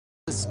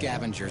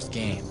Scavengers'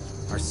 game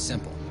are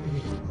simple.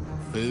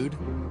 Food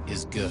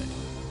is good.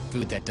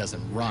 Food that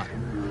doesn't run,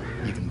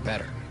 even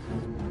better.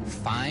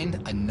 Find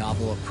a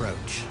novel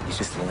approach. He's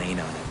just laying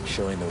on it,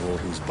 showing the wolf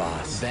who's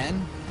boss.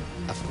 Then,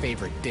 a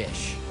favorite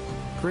dish.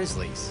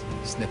 Grizzlies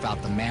sniff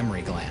out the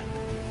mammary gland.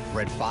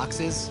 Red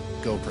foxes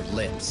go for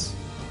lips.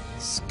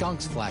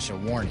 Skunks flash a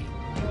warning,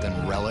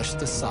 then relish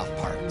the soft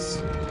parts.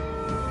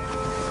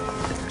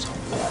 There's a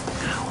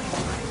wolf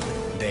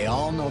now. They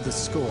all know the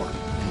score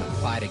in the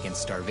fight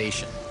against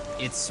starvation.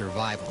 It's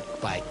survival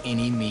by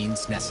any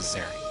means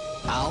necessary.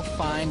 I'll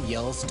find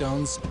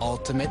Yellowstone's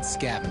ultimate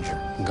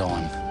scavenger. I'm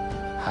going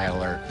high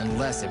alert.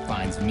 Unless it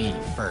finds me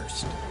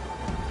first.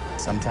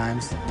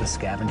 Sometimes the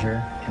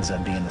scavenger ends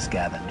up being the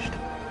scavenged.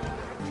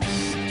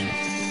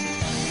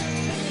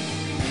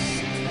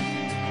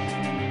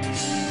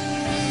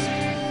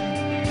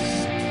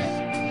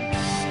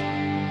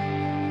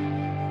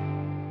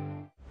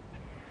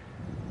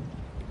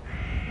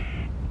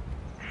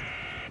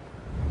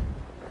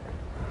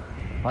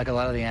 Like a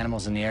lot of the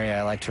animals in the area,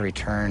 I like to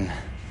return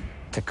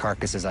to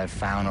carcasses I've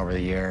found over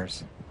the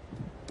years.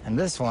 And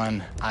this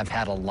one, I've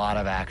had a lot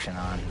of action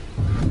on.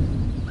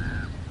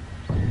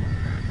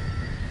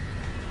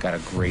 Got a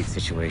great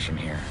situation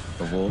here.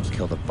 The wolves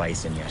killed a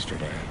bison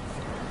yesterday.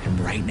 And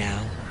right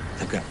now,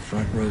 I've got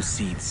front row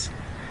seats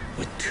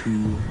with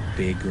 2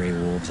 big gray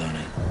wolves on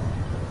it.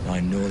 Now I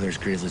know there's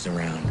grizzlies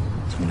around,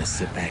 so I'm gonna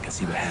sit back and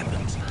see what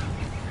happens.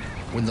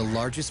 When the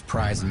largest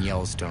prize in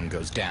Yellowstone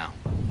goes down,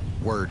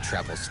 word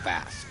travels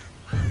fast.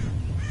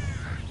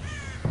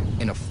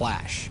 In a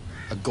flash,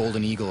 a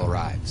golden eagle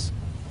arrives.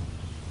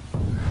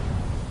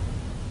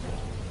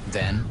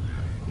 Then,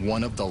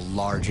 one of the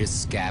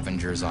largest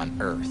scavengers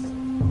on Earth.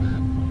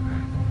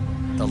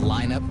 The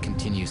lineup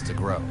continues to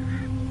grow.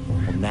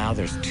 Well, now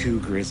there's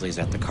 2 grizzlies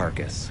at the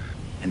carcass,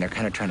 and they're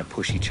kind of trying to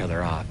push each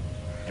other off.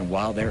 And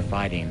while they're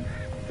fighting,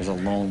 there's a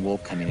lone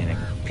wolf coming in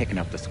and picking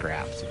up the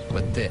scraps.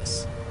 But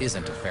this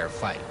isn't a fair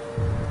fight.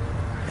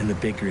 And the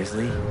big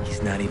grizzly,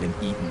 he's not even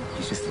eating.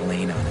 He's just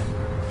laying on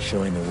it,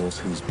 showing the wolves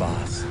who's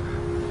boss.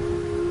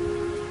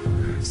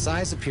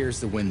 Size appears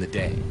to win the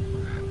day.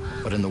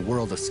 But in the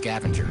world of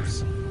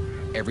scavengers,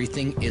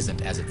 everything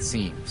isn't as it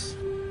seems.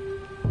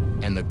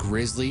 And the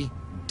grizzly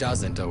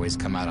doesn't always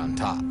come out on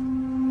top.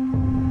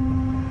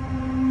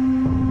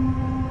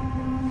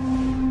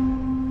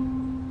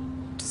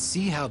 To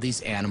see how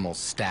these animals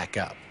stack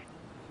up,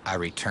 I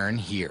return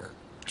here,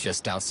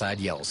 just outside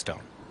Yellowstone.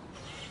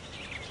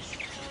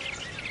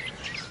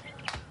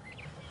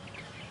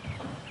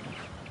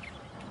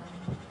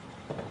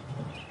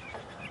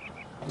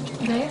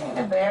 Do they think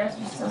the bears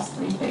are still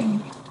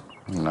sleeping?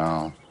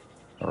 No.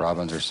 The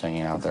robins are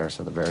singing out there,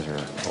 so the bears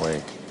are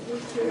awake.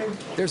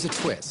 There's a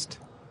twist.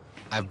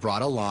 I've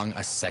brought along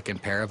a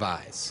second pair of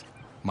eyes.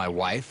 My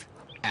wife,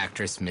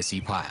 actress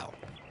Missy Pyle.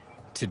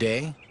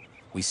 Today,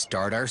 we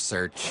start our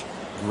search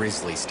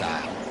grizzly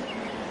style.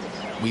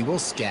 We will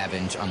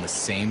scavenge on the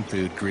same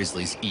food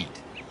grizzlies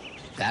eat.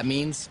 That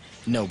means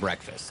no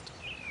breakfast.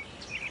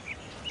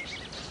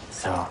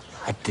 So,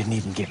 I didn't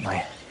even get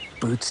my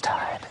boots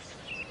tied.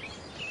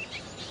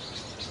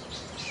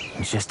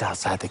 And just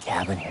outside the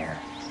cabin here,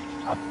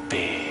 a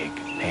big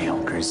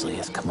male grizzly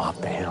has come off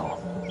the hill.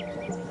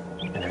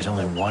 And there's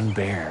only one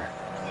bear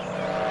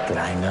that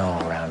I know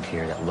around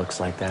here that looks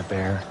like that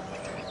bear.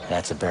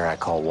 That's a bear I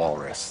call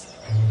Walrus.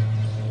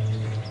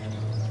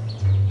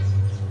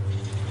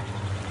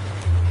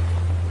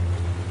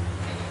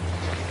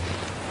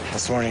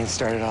 This morning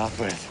started off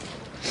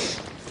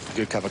with a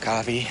good cup of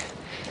coffee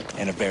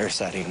and a bear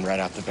sighting right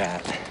off the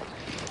bat.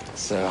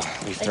 So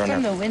we've thrown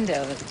From our... the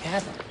window of the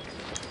cabin.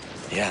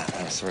 Yeah,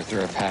 so we're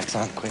through our packs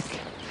on quick.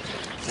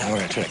 Now we're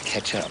gonna try to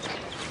catch up.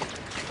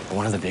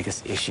 One of the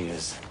biggest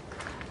issues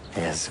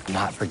is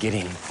not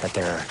forgetting that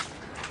there are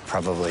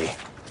probably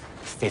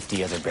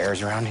 50 other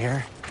bears around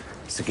here.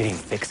 So getting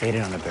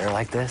fixated on a bear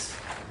like this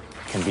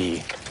can be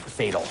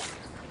fatal.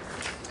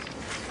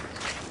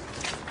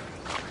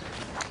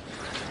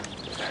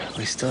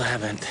 We still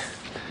haven't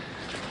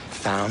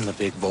found the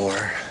big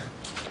boar.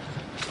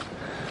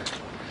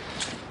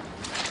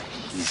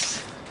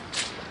 He's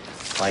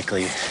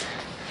likely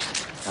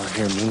out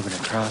here moving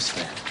across,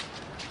 but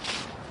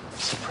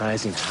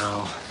surprising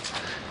how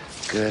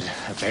good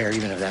a bear,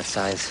 even of that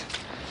size,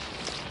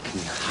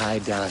 can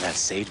hide down in that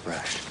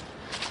sagebrush.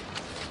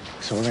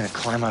 So we're gonna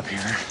climb up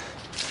here,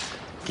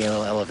 gain a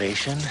little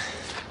elevation,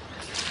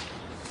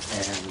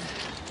 and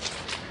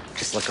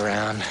just look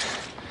around,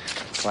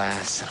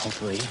 glass, and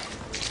hopefully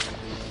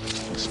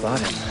we'll spot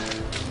him.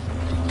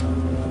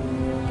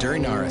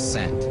 During our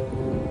ascent,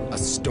 a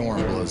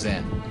storm blows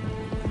in.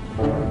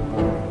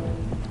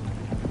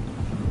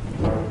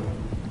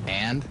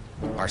 And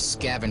our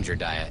scavenger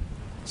diet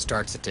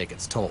starts to take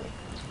its toll.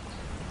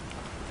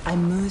 I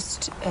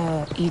must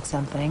eat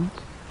something.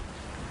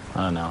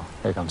 Oh no,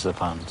 here comes the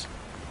puns.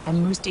 I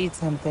must eat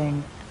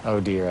something. Oh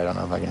dear, I don't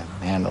know if I can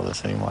handle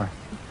this anymore.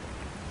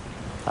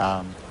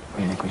 What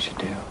do you think we should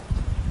do?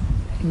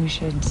 I think we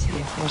should see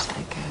if there's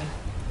like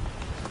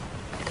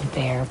a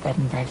bear bed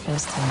and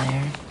breakfast in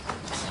there.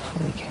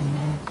 We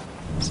can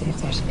see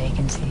if there's a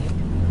vacancy.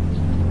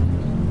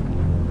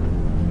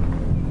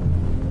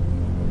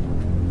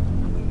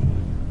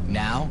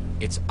 Now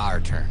it's our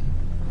turn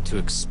to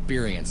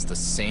experience the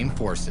same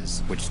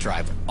forces which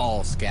drive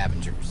all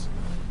scavengers: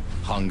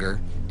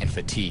 hunger and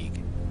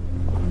fatigue.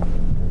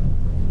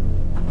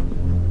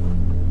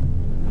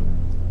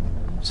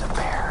 There's a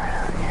bear right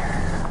out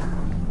here.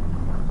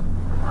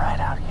 Right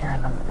out here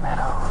in the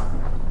meadow.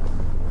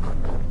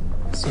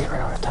 See it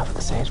right over the top of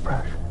the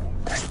sagebrush?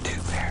 There's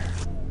 2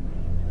 bears.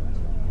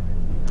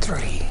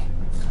 3.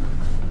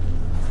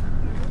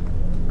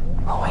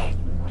 Oh, wait.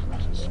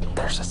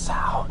 There's a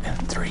sow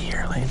and 3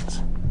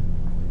 yearlings.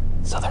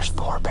 So there's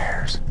 4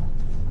 bears.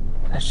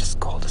 And it's just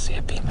cool to see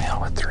a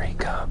female with 3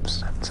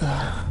 cubs. That's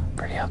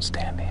pretty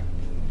outstanding.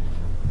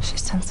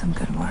 She's done some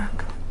good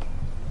work.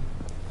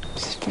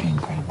 She's pretty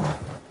incredible.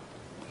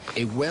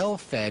 A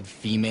well-fed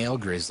female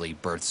grizzly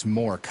births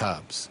more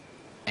cubs.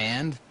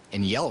 And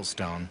in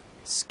Yellowstone,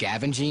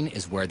 scavenging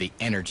is where the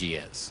energy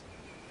is.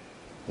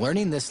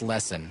 Learning this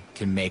lesson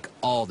can make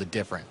all the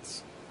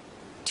difference.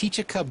 Teach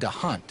a cub to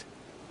hunt,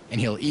 and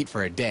he'll eat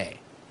for a day.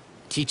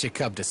 Teach a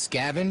cub to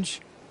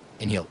scavenge,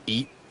 and he'll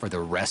eat for the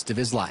rest of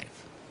his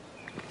life.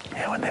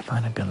 Yeah, when they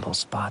find a good little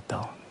spot,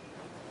 they'll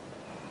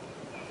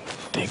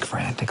dig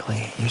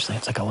frantically. Usually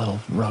it's like a little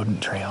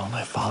rodent trail, and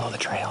they follow the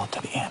trail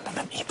to the end and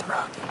then eat the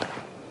rodent.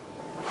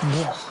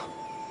 Yeah.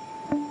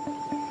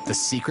 The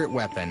secret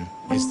weapon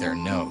is their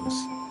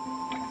nose,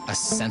 a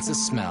sense of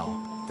smell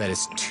that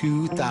is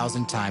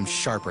 2,000 times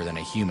sharper than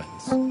a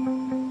human's.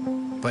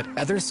 But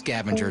other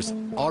scavengers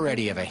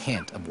already have a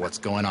hint of what's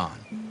going on.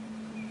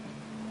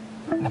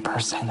 And the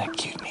first thing that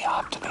cued me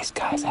off to these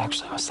guys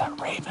actually was that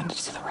raven. Did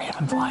you see the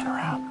raven flying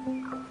around?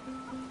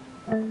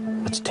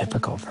 It's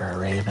typical for a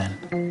raven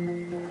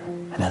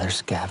and other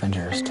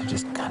scavengers to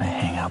just kind of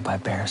hang out by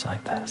bears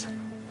like this.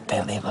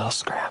 They leave little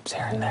scraps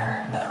here and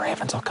there, and then the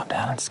ravens will come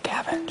down and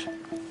scavenge.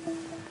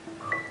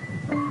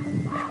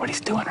 And what he's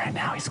doing right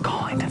now, he's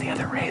calling to the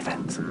other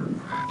ravens,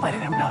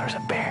 letting them know there's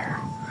a bear.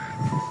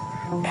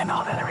 And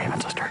all the other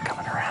ravens will start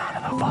coming around,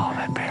 and they'll follow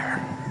that bear.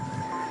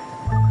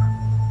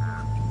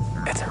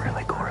 It's a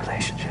really cool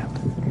relationship.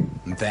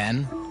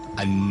 Then,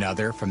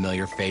 another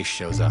familiar face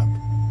shows up.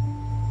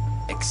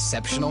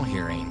 Exceptional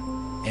hearing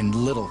and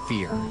little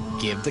fear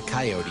give the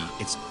coyote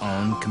its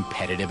own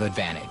competitive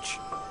advantage.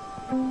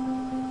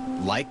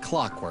 Like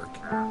clockwork,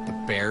 the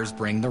bears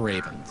bring the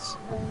ravens.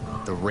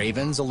 The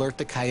ravens alert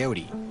the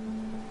coyote.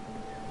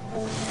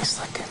 He's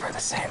looking for the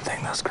same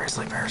thing those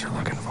grizzly bears are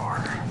looking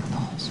for.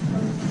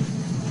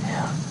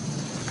 Yeah.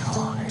 Come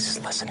along. He's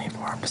just listening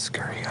for him to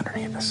scurry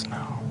underneath the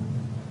snow.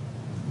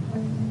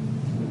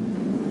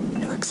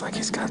 He looks like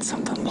he's got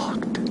something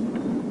locked.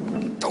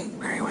 Oh,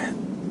 there he went.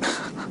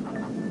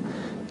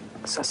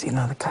 So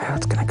the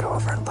coyote's gonna go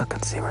over and look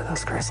and see where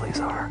those grizzlies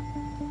are.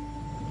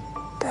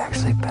 They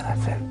actually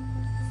benefit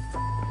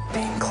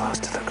being close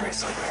to the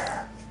grizzly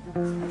bear.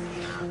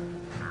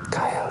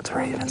 Coyotes,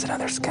 ravens, and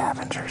other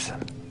scavengers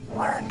have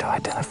learned to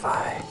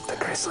identify the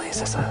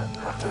grizzlies as a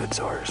food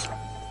source.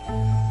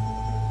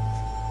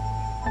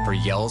 For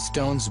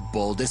Yellowstone's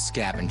boldest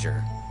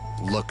scavenger,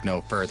 look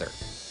no further.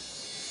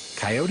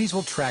 Coyotes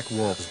will track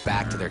wolves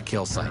back to their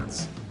kill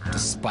sites,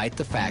 despite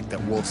the fact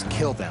that wolves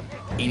kill them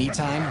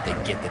anytime they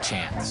get the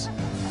chance.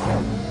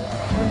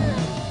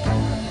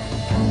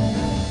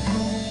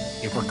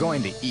 If we're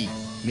going to eat,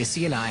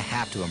 Missy and I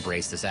have to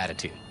embrace this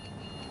attitude.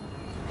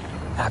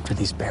 After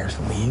these bears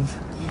leave,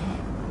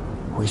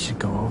 we should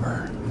go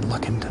over and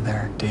look into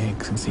their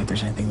digs and see if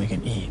there's anything we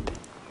can eat.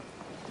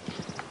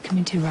 Can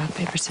we do rock,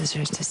 paper,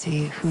 scissors to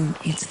see who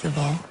eats the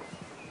vole?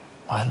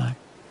 Why not?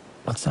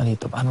 Let's not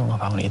eat the... I don't know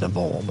if I want to eat the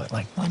vole, but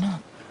like... Why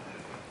not?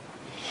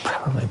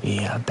 Probably be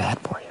bad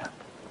for you.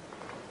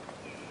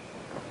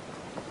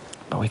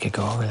 But we could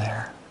go over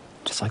there,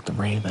 just like the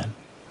raven,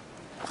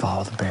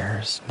 follow the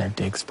bears in their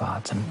dig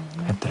spots, and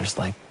if there's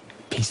like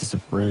pieces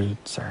of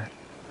roots or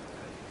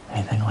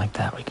anything like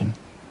that, we can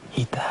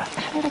eat that.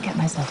 How did I get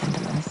myself into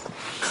this?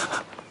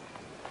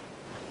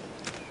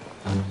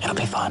 It'll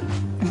be fun.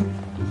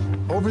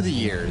 Over the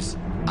years,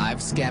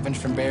 I've scavenged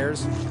from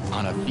bears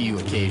on a few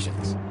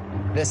occasions.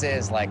 This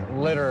is like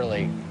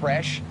literally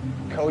fresh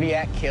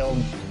Kodiak killed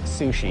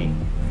sushi.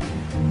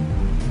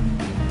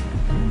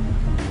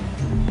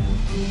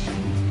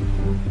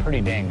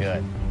 Pretty dang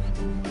good.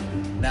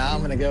 Now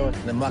I'm gonna go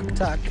with the muck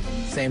tuck.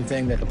 Same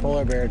thing that the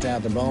polar bears down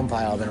at the bone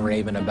pile have been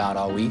raving about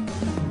all week.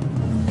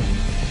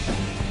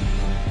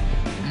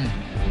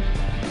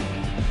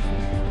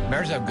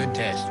 Bears have good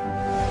taste.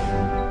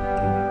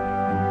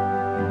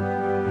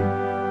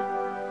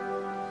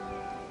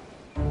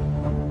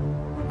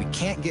 We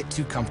can't get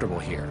too comfortable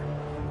here.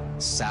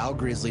 Sow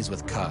grizzlies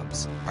with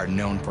cubs are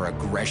known for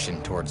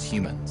aggression towards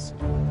humans.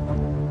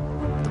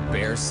 The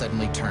bears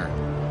suddenly turn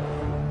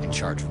and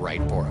charge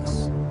right for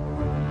us.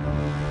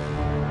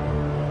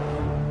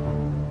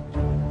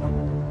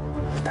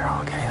 They're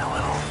all getting a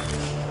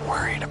little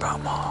worried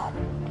about Mom.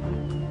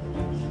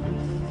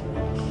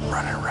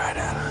 Running right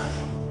at her.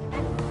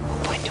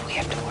 When do we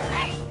have to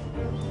worry?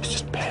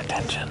 Just pay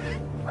attention.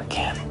 We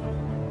can't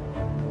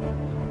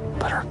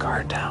put our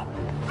guard down.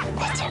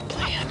 What's our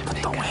plan? But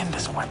the wind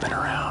is whipping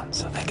around,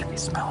 so they could be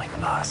smelling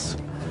us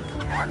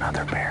or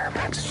another bear,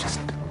 but it's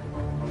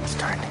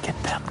starting to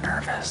get them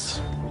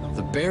nervous.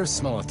 The bears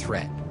smell a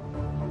threat,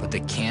 but they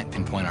can't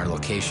pinpoint our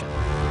location.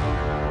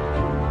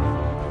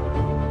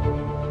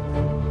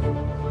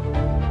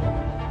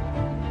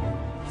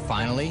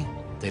 Finally,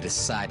 they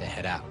decide to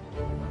head out.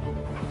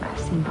 I've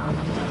seen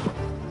Mama.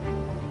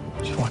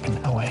 She's walking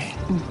that way.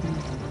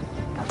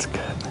 That's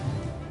good.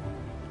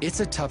 It's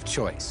a tough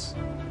choice,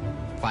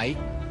 fight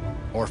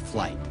or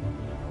flight.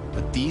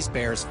 But these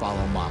bears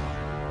follow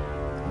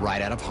Mama,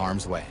 right out of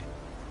harm's way.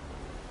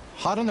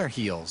 Hot on their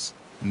heels,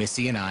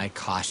 Missy and I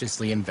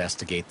cautiously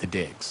investigate the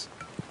digs.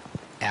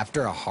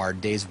 After a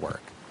hard day's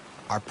work,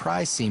 our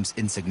prize seems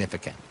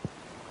insignificant.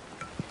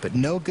 But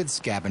no good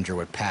scavenger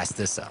would pass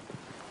this up.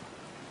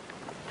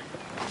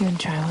 You want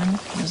to try one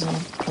of those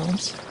little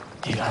bulbs?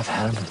 Yeah, I've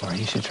had them before.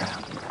 You should try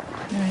them.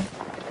 All right.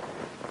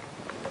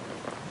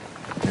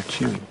 They're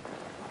chewy.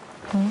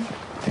 Hmm?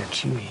 They're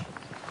chewy.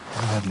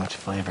 They don't have much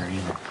flavor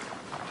either.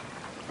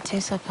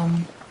 Tastes like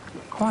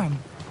corn.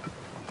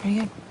 Pretty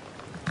good.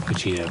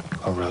 Could you eat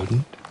a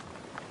rodent?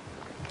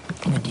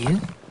 Would you?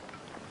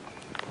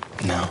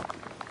 No.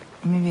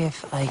 Maybe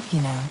if, if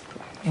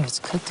it's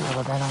cooked a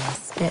little bit on a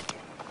spit.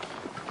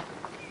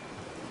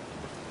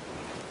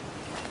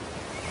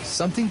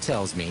 Something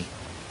tells me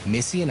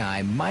Missy and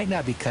I might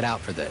not be cut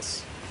out for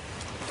this.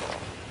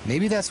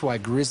 Maybe that's why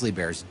grizzly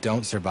bears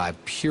don't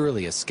survive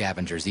purely as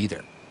scavengers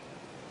either.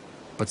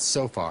 But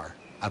so far,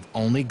 I've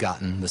only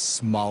gotten the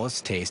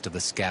smallest taste of the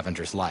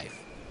scavenger's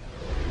life.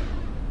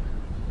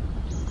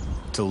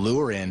 To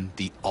lure in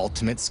the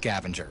ultimate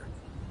scavenger,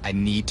 I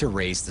need to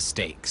raise the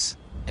stakes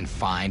and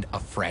find a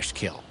fresh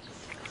kill.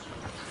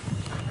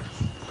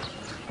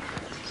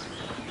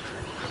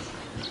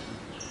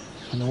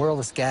 In the world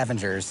of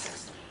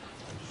scavengers,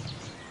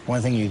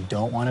 one thing you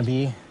don't want to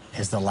be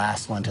is the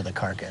last one to the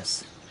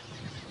carcass.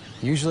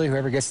 Usually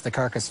whoever gets to the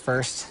carcass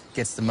first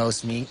gets the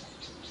most meat,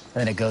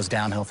 and then it goes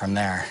downhill from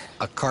there.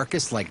 A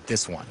carcass like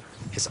this one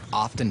is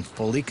often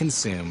fully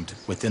consumed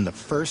within the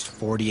first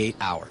 48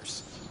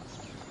 hours.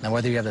 Now,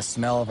 whether you have the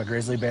smell of a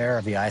grizzly bear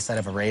or the eyesight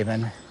of a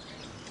raven,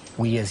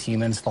 we as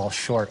humans fall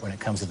short when it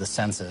comes to the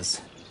senses.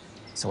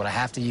 So what I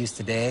have to use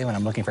today when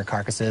I'm looking for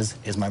carcasses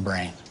is my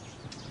brain.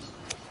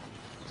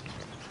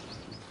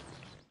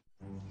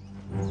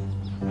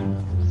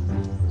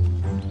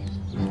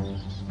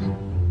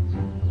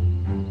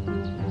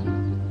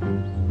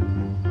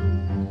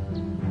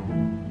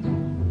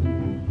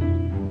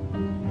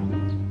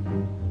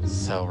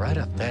 So right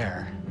up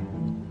there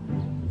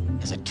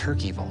is a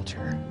turkey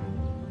vulture.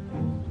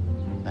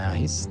 Now,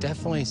 he's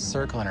definitely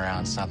circling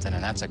around something,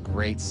 and that's a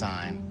great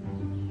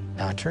sign.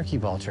 Now, a turkey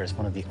vulture is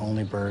one of the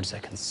only birds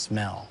that can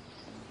smell.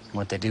 And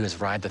what they do is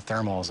ride the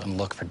thermals and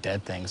look for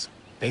dead things.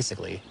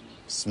 Basically,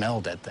 smell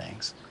dead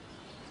things.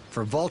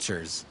 For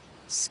vultures,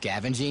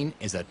 scavenging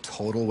is a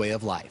total way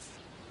of life.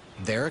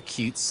 Their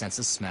acute sense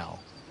of smell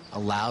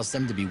allows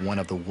them to be one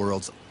of the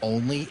world's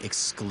only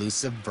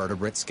exclusive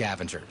vertebrate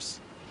scavengers,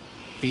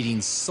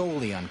 feeding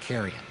solely on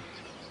carrion.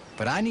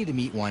 But I need to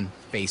meet one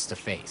face to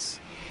face.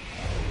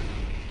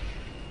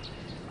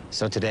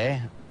 So today,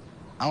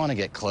 I want to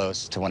get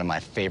close to one of my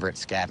favorite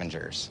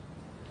scavengers.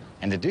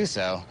 And to do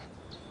so,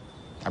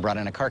 I brought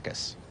in a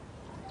carcass.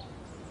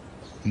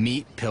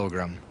 Meet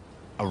Pilgrim,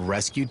 a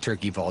rescued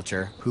turkey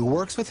vulture who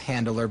works with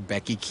handler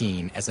Becky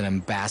Keene as an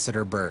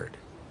ambassador bird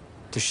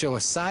to show a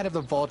side of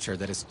the vulture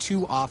that is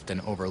too often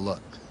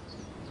overlooked.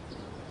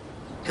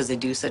 Because they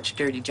do such a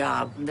dirty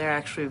job. They're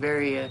actually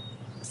very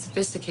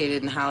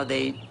sophisticated in how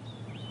they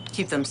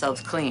keep themselves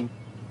clean.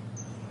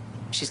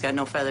 She's got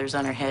no feathers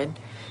on her head,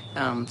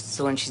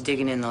 so when she's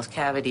digging in those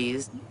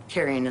cavities,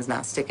 carrion is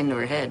not sticking to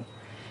her head.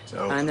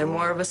 And they're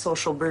more of a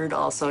social bird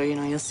also,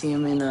 you'll see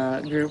them in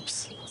the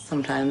groups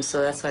sometimes,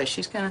 so that's why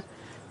she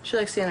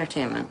likes the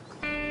entertainment.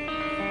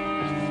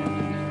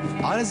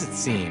 Odd as it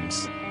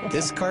seems,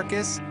 this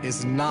carcass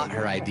is not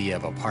her idea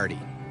of a party.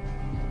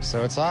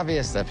 So it's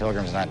obvious that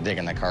Pilgrim's not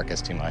digging the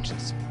carcass too much.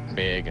 It's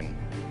big and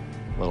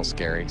a little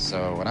scary.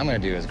 So what I'm gonna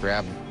do is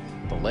grab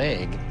the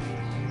leg,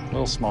 a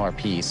little smaller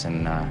piece,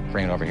 and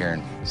bring it over here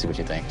and see what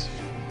she thinks.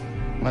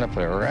 I'm gonna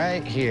put it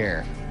right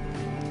here.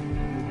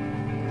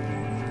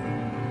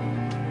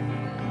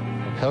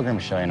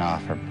 Pilgrim's showing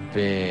off her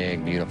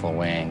big, beautiful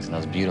wings and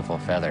those beautiful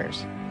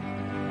feathers.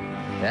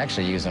 They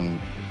actually use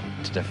them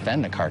to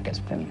defend the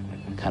carcass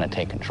and kind of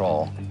take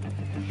control.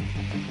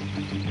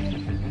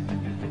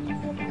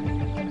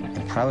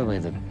 And probably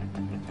the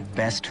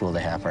best tool to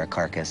have for a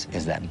carcass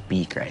is that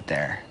beak right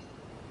there.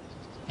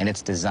 And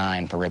it's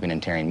designed for ripping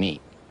and tearing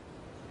meat.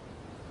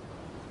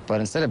 But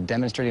instead of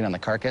demonstrating on the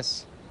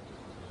carcass,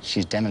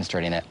 she's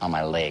demonstrating it on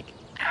my leg.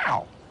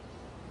 Ow!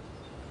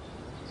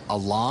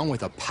 Along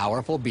with a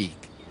powerful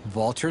beak,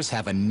 vultures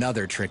have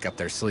another trick up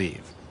their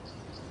sleeve.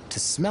 To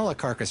smell a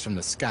carcass from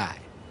the sky,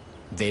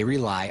 they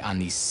rely on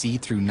these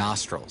see-through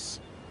nostrils.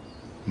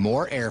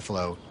 More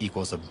airflow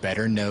equals a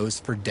better nose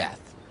for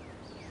death.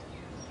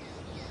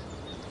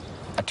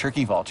 A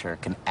turkey vulture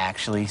can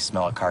actually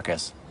smell a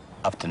carcass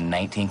up to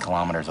 19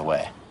 kilometers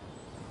away.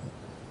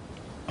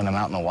 When I'm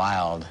out in the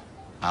wild,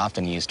 I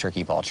often use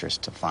turkey vultures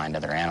to find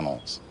other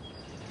animals.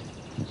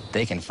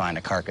 They can find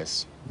a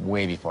carcass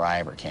way before I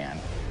ever can.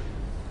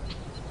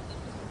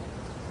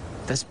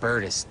 This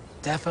bird is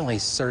definitely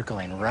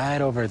circling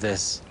right over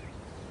this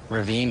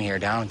ravine here,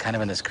 down kind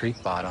of in this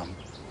creek bottom.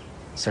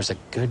 So there's a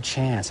good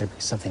chance there'd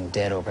be something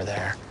dead over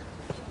there.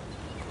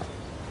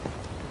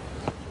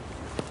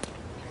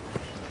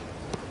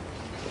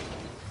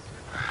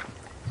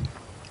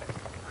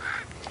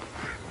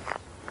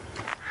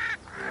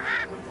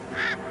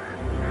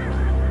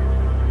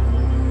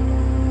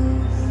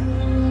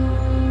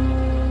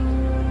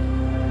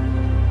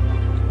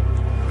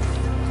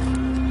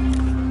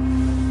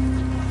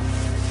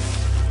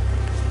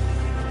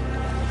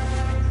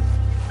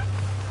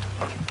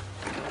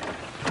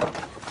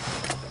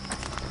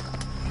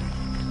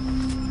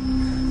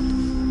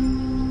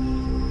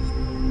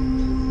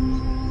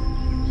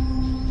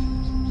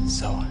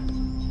 So,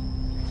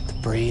 the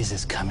breeze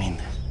is coming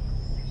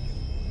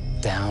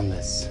down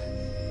this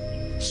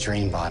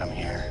stream bottom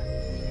here,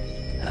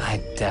 and I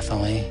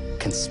definitely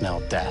can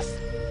smell death.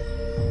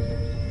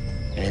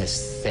 It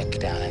is thick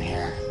down in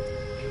here.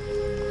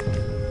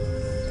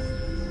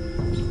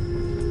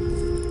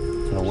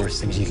 One of the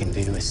worst things you can do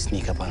is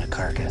sneak up on a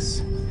carcass.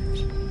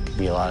 It could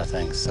be a lot of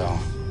things, so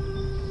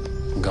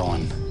I'm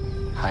going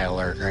high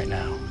alert right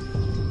now.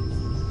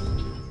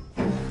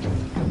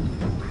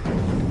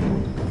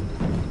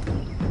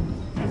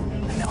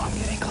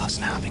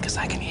 Now because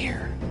I can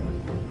hear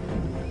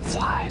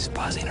flies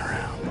buzzing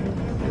around.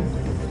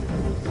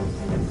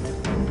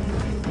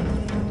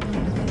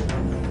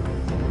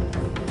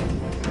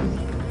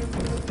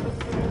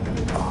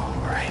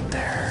 Oh, right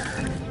there.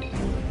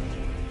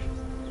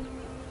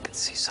 I can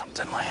see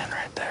something laying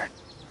right there.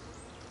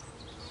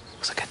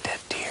 Looks like a dead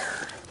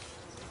deer.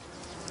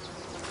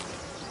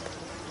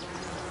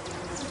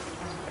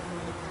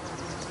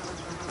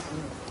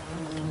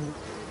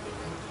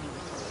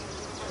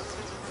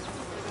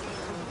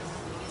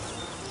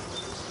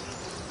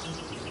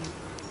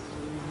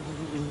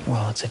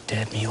 Well, it's a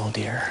dead mule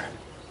deer.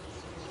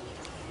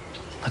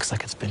 Looks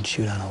like it's been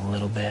chewed on a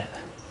little bit.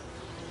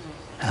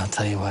 And I'll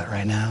tell you what,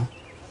 right now,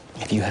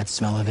 if you had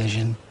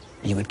smell-o-vision,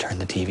 you would turn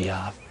the TV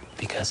off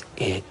because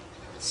it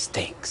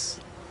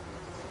stinks.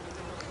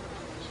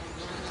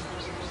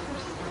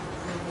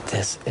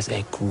 This is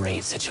a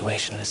great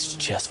situation. It's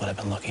just what I've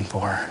been looking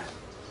for.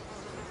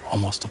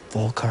 Almost a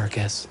full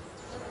carcass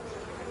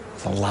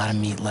with a lot of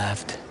meat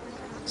left.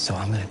 So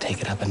I'm gonna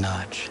take it up a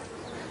notch.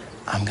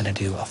 I'm gonna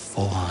do a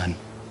full-on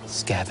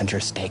scavenger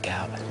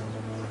stakeout.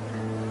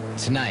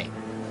 Tonight,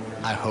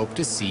 I hope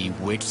to see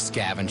which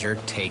scavenger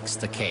takes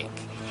the cake.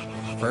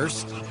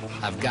 First,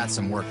 I've got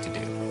some work to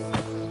do.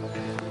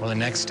 Well, the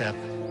next step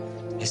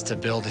is to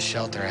build a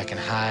shelter I can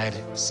hide,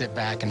 sit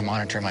back, and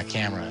monitor my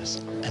cameras.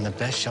 And the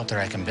best shelter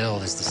I can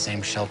build is the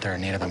same shelter a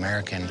Native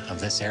American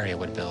of this area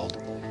would build,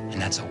 and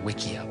that's a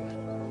wickiup.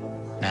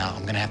 Now,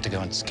 I'm gonna have to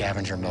go in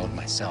scavenger mode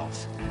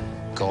myself.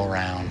 Go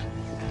around,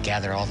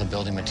 gather all the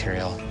building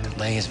material that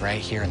lays right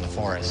here in the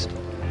forest.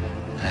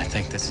 And I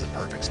think this is a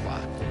perfect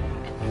spot.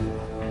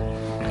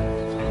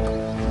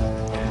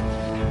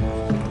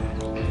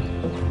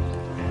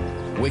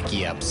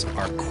 Wickiups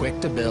are quick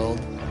to build,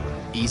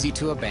 easy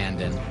to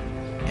abandon,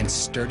 and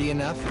sturdy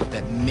enough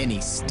that many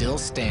still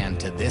stand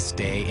to this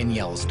day in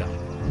Yellowstone.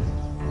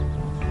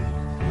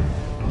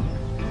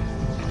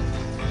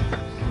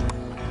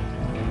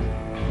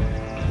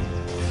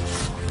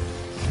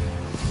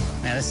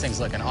 Man, this thing's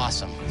looking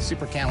awesome.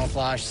 Super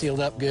camouflage, sealed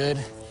up good.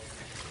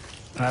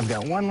 And I've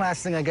got one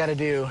last thing I gotta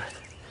do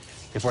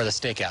before the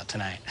stakeout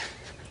tonight.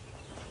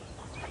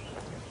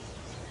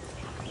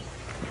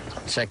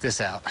 Check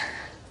this out.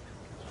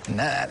 And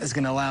that is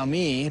gonna allow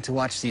me to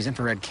watch these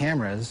infrared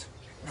cameras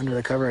under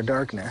the cover of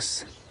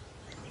darkness.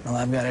 All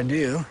I've gotta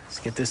do is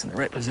get this in the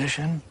right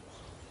position,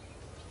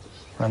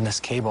 run this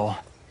cable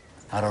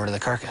out over to the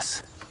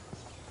carcass.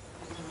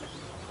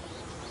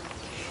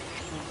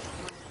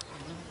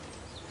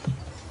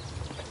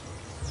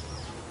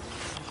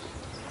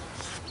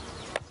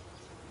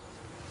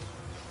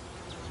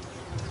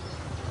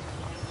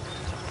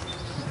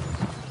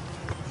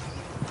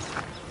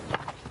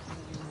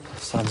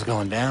 Sun's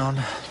going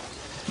down.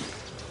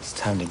 It's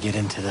time to get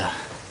into the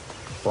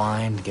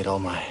blind, get all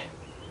my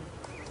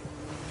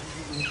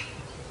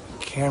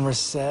cameras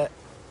set,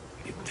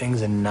 get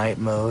things in night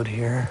mode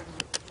here.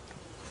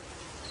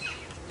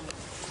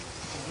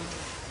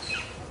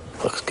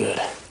 Looks good.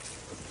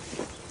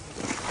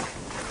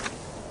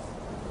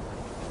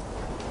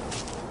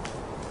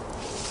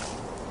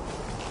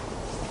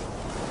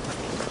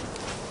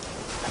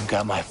 I've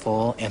got my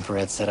full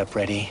infrared setup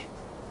ready.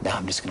 Now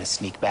I'm just gonna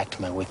sneak back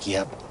to my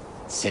wickiup,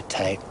 sit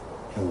tight,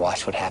 and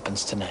watch what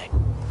happens tonight.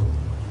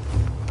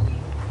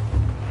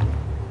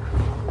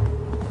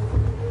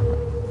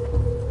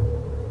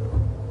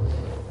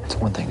 It's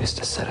one thing just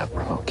to set up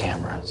remote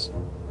cameras,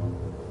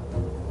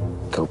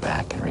 go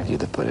back and review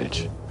the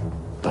footage,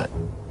 but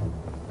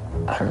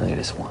I really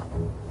just want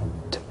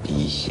to be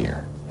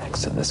here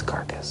next to this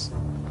carcass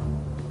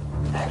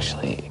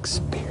actually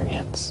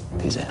experience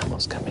these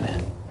animals coming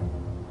in.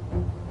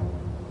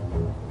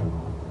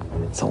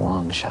 It's a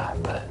long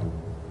shot, but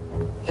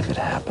if it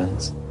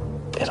happens,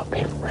 it'll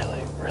be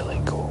really, really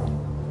cool.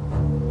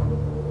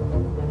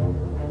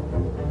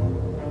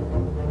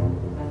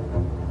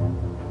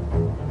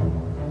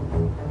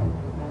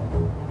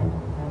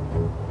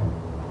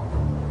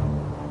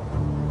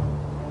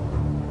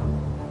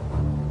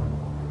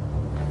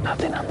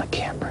 Nothing on the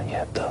camera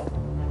yet, though.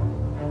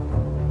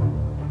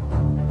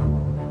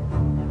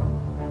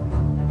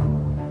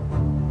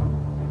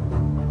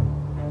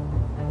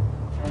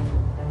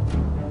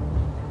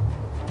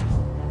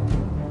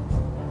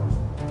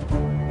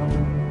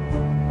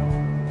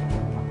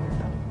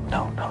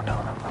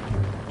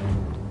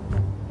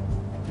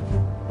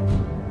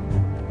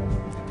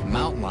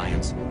 Mountain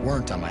lions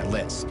weren't on my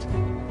list.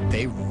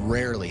 They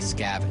rarely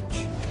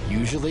scavenge.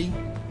 Usually,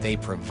 they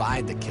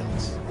provide the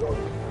kills.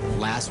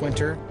 Last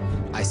winter,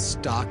 I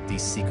stalked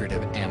these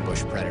secretive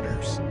ambush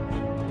predators.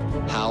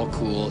 How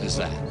cool is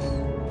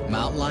that?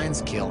 Mountain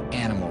lions kill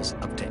animals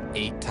up to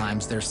 8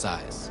 times their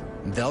size.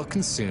 They'll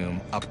consume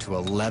up to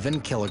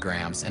 11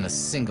 kilograms in a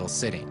single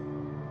sitting.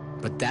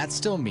 But that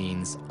still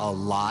means a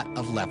lot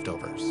of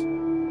leftovers.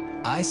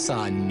 I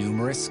saw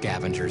numerous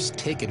scavengers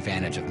take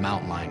advantage of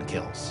mountain lion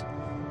kills.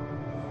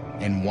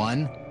 And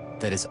one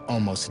that is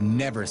almost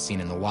never seen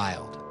in the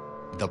wild,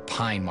 the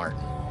pine marten.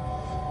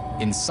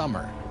 In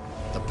summer,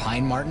 the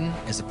pine marten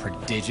is a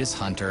prodigious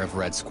hunter of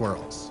red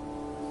squirrels.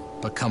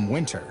 But come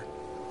winter,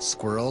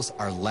 squirrels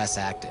are less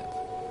active.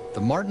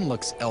 The marten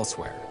looks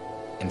elsewhere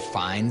and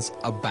finds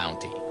a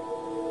bounty.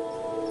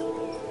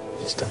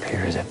 Just up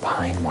here is a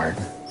pine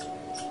marten.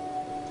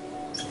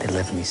 They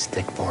live in these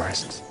thick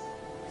forests,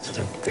 so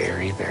they're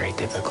very, very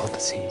difficult to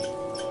see.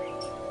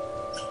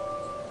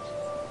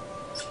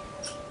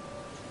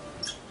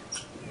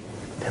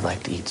 They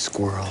like to eat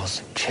squirrels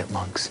and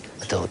chipmunks,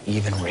 but they'll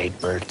even raid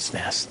birds'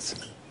 nests.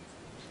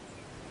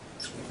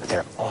 But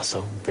they're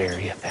also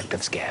very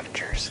effective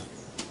scavengers.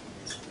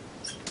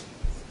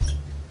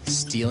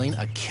 Stealing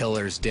a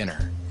killer's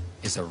dinner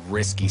is a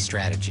risky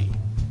strategy.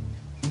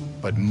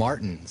 But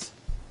martens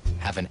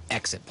have an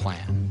exit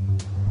plan.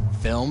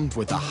 Filmed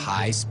with a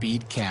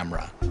high-speed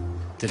camera,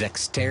 the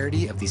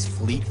dexterity of these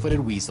fleet-footed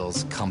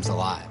weasels comes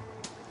alive.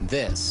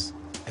 This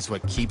is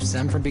what keeps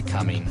them from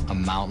becoming a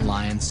mountain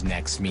lion's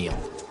next meal.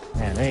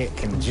 Man, they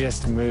can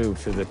just move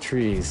through the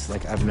trees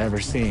like I've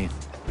never seen.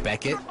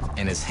 Beckett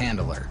and his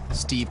handler,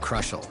 Steve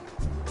Crushel,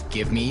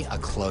 give me a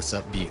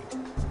close-up view.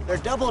 They're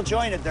double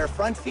jointed. Their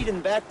front feet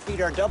and back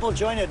feet are double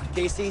jointed,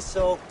 Casey,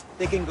 so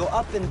they can go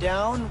up and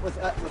down with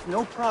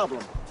no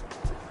problem.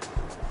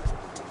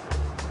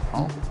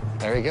 Oh,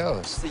 there he goes.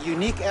 It's a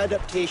unique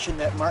adaptation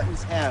that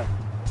martens have.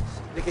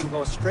 They can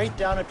go straight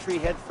down a tree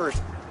head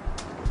first.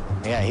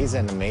 Yeah, he's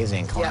an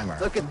amazing climber. Yeah,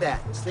 look at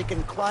that. So they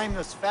can climb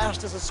as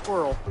fast as a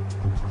squirrel.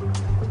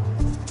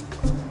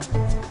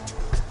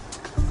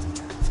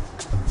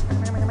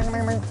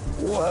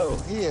 Whoa,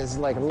 he is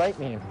like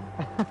lightning.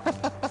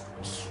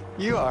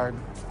 You are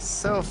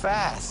so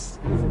fast.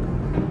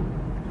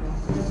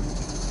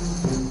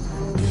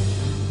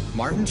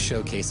 Martens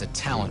showcase a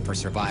talent for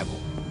survival,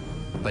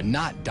 but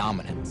not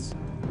dominance.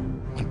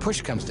 When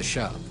push comes to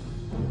shove,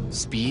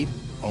 speed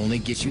only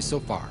gets you so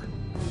far.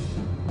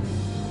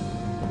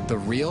 The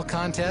real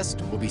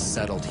contest will be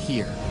settled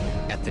here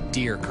at the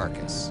deer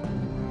carcass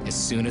as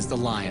soon as the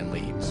lion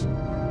leaves.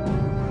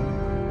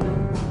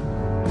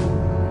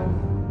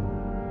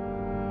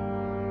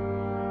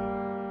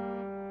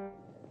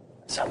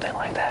 Something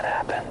like that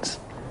happens,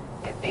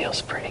 it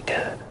feels pretty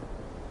good.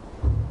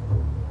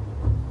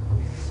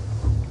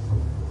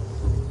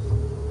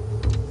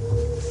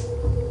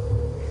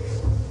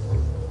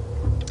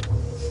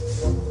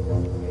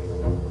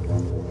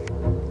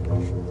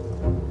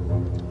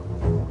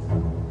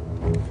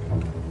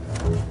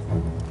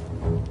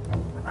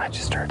 I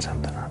just heard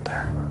something out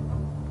there.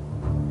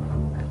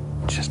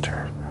 I just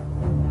heard.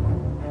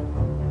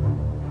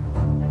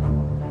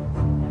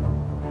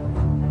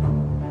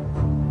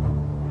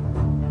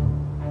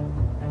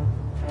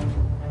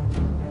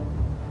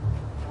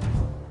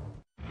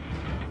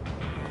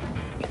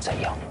 It's a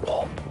young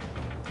wolf.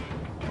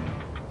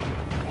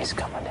 He's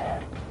coming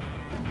in.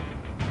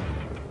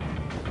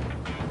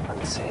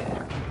 Let's see.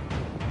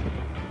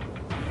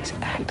 He's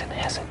acting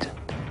hesitant.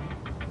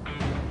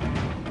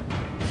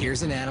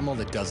 Here's an animal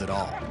that does it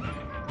all.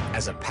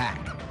 As a pack,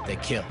 they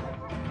kill.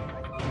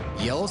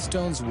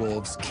 Yellowstone's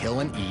wolves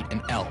kill and eat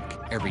an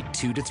elk every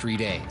 2 to 3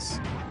 days.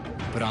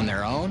 But on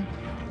their own,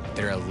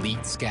 they're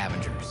elite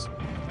scavengers.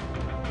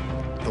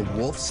 The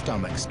wolf's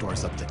stomach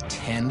stores up to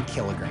 10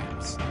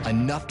 kilograms,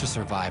 enough to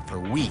survive for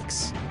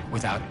weeks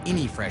without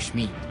any fresh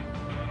meat.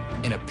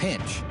 In a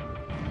pinch,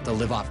 they'll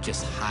live off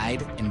just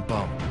hide and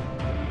bone.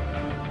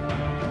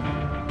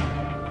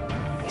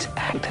 He's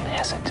acting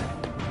hesitant.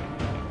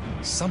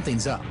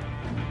 Something's up.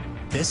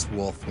 This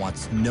wolf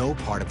wants no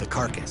part of the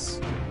carcass.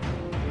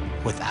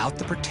 Without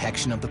the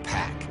protection of the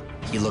pack,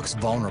 he looks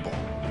vulnerable,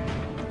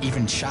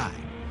 even shy.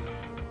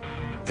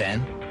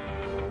 Then,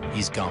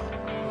 he's gone.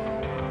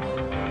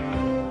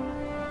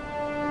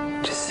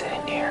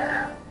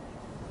 here,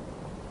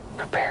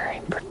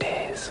 preparing for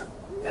days,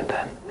 and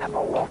then have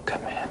a wolf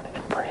come in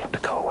and bring him to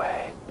go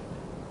away.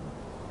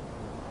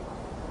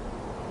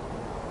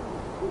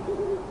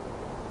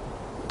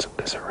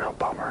 It's a real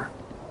bummer.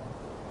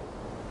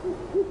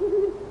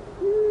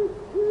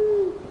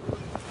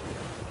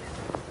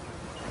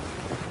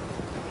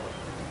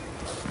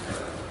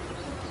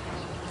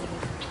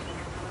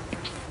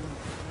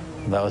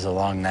 That was a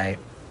long night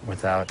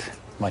without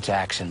much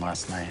action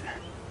last night.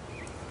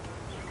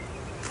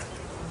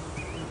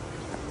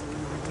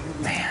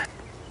 Man,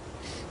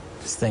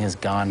 this thing has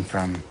gone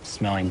from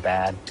smelling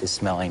bad to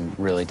smelling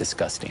really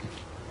disgusting.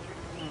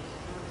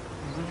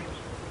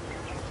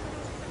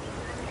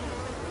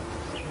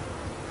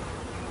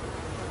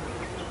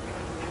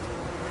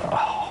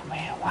 Oh,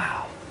 man,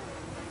 wow.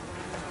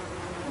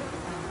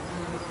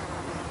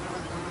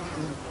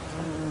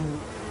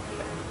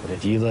 But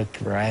if you look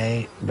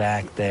right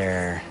back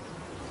there,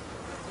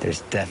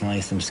 there's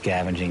definitely some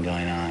scavenging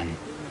going on.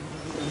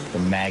 The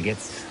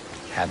maggots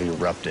have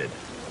erupted,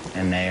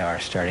 and they are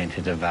starting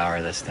to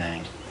devour this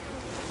thing.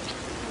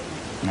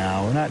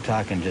 Now, we're not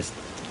talking just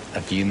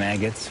a few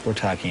maggots. We're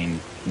talking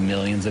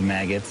millions of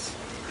maggots,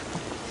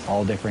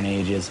 all different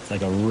ages. It's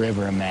like a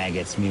river of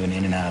maggots moving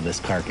in and out of this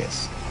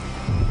carcass.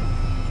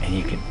 And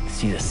you can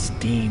see the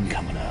steam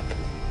coming up.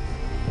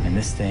 And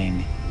this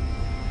thing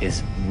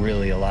is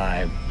really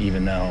alive,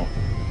 even though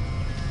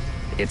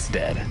it's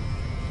dead.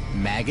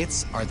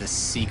 Maggots are the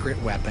secret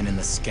weapon in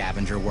the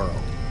scavenger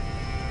world.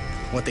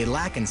 What they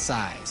lack in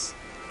size,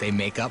 they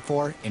make up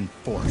for in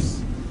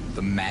force.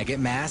 The maggot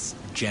mass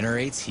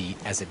generates heat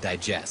as it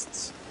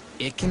digests.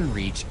 It can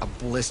reach a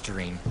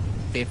blistering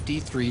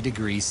 53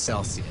 degrees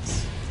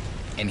Celsius.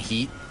 And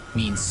heat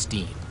means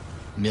steam.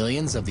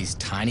 Millions of these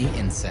tiny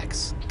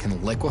insects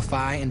can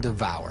liquefy and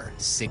devour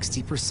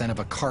 60% of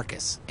a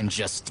carcass in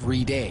just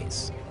 3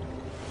 days,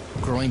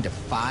 growing to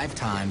 5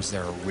 times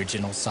their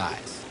original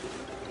size.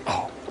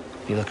 Oh,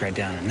 if you look right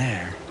down in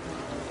there,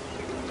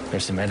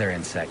 there's some other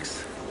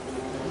insects.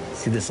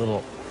 See this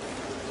little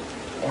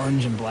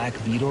orange and black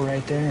beetle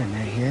right there and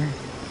right here?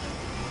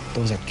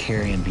 Those are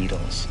carrion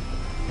beetles.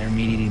 They're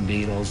meat-eating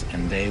beetles,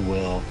 and they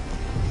will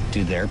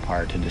do their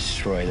part to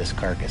destroy this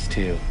carcass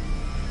too.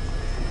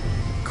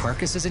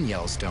 Carcasses in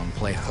Yellowstone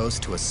play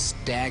host to a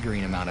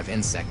staggering amount of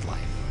insect life.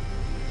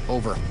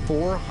 Over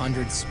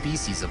 400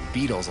 species of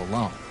beetles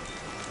alone.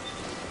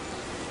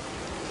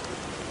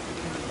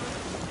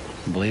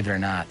 Believe it or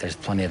not, there's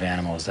plenty of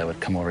animals that would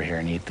come over here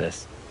and eat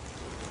this.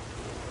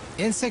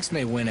 Insects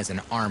may win as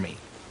an army,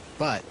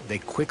 but they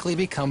quickly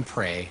become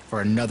prey for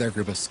another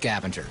group of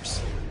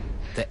scavengers,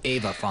 the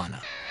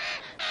avifauna.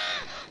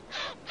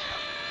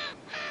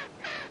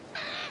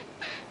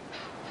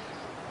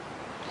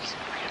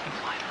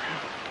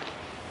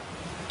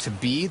 To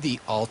be the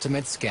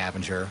ultimate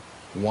scavenger,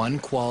 one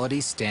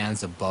quality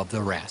stands above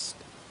the rest: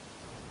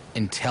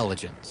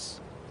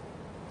 intelligence.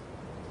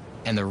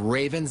 And the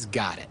ravens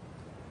got it.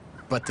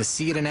 But to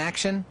see it in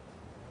action,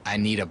 I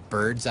need a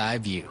bird's eye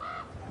view.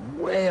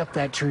 Way up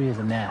that tree is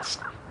a nest.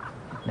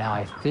 Now,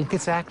 I think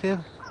it's active,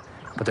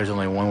 but there's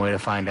only one way to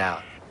find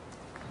out.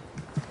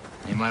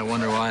 You might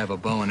wonder why I have a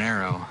bow and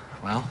arrow.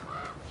 Well,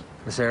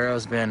 this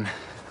arrow's been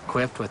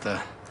equipped with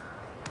a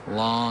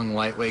long,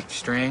 lightweight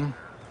string.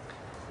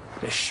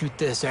 Just shoot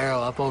this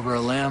arrow up over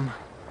a limb,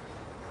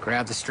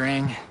 grab the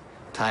string,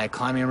 tie a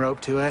climbing rope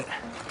to it,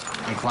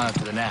 and climb up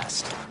to the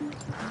nest.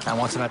 Now,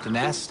 once I'm at the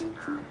nest,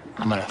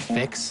 I'm gonna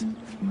fix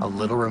a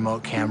little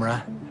remote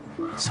camera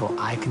so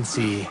I can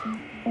see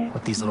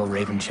what these little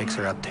raven chicks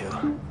are up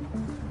to.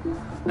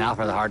 Now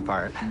for the hard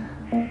part.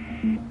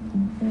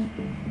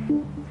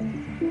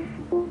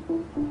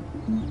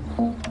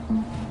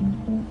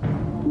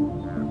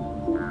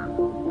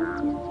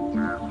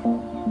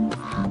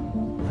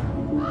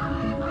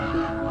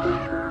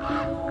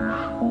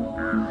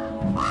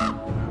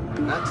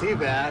 Not too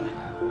bad.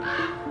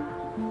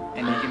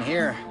 And you can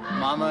hear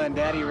Mama and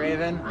Daddy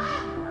Raven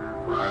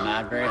are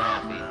not very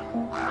happy.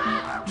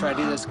 Try to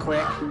do this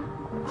quick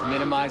to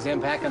minimize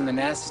impact on the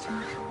nest.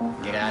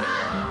 Get out of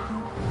here.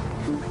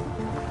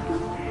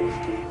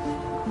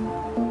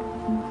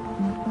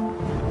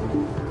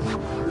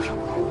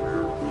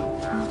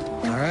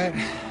 All right,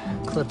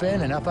 clip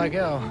in and up I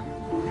go.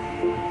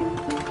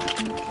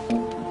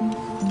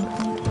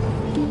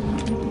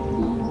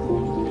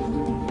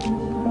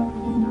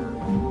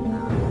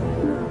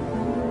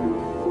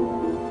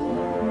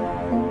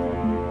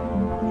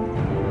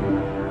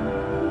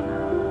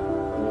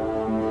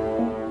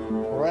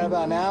 Right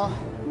about now,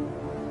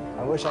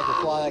 I wish I could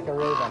fly like a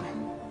raven.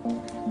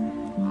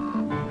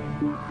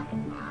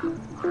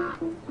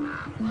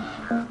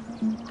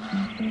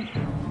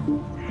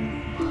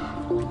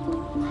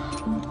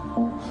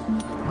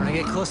 When I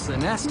get close to the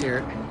nest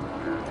here,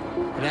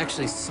 it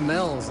actually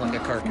smells like a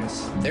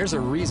carcass. There's a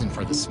reason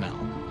for the smell.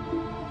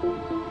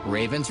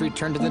 Ravens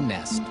return to the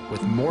nest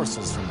with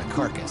morsels from the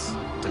carcass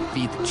to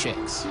feed the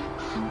chicks. You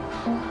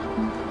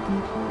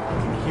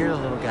can hear the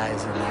little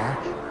guys in there.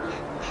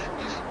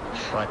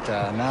 But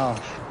now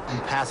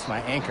I'm past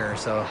my anchor,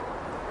 so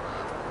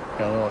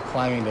Got a little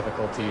climbing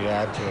difficulty to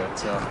add to it,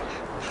 so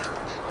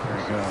here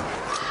we go.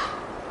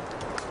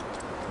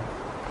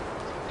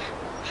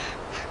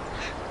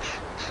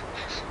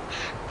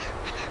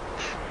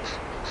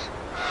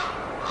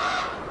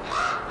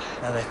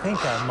 Now they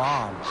think I'm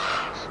mom.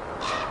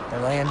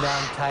 They're laying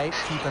down tight,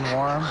 keeping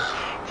warm,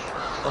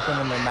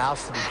 opening their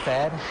mouths to be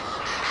fed.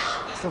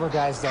 These little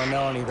guys don't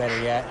know any better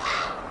yet.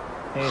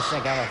 They just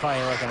think I'm a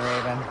funny-looking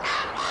raven.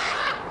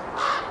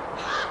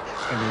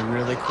 It's gonna be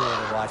really cool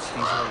to watch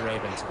these little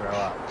ravens grow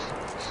up.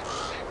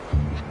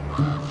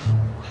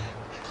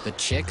 The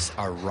chicks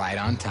are right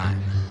on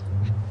time.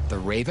 The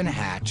raven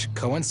hatch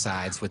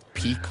coincides with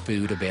peak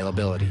food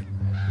availability.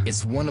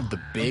 It's one of the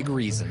big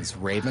reasons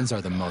ravens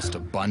are the most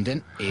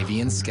abundant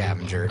avian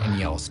scavenger in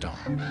Yellowstone.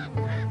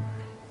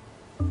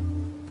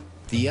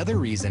 The other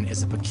reason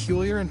is a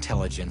peculiar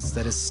intelligence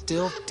that is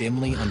still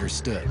dimly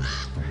understood.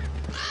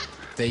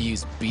 They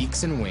use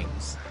beaks and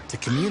wings to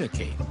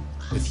communicate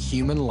with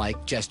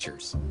human-like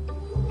gestures.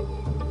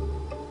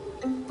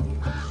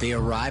 They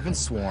arrive in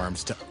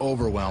swarms to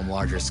overwhelm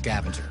larger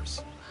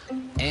scavengers,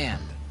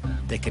 and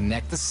they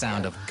connect the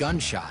sound of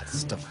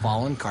gunshots to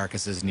fallen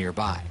carcasses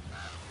nearby.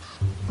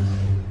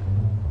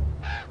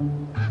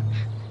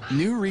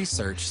 New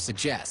research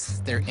suggests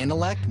their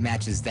intellect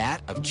matches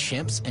that of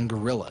chimps and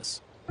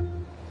gorillas.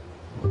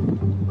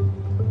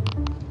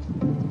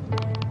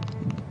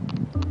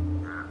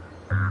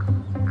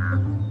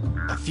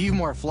 A few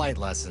more flight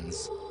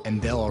lessons,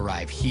 and they'll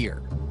arrive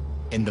here,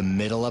 in the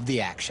middle of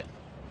the action.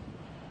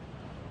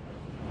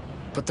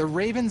 But the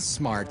raven's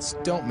smarts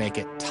don't make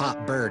it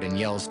top bird in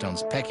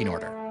Yellowstone's pecking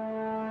order.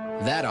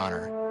 That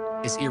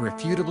honor is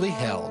irrefutably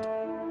held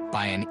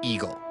by an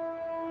eagle.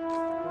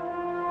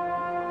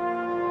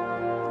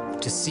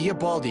 To see a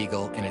bald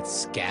eagle in its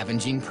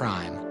scavenging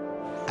prime,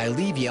 I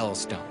leave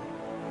Yellowstone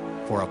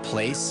for a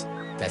place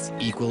that's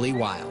equally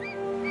wild.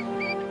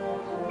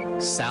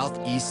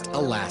 Southeast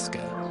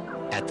Alaska,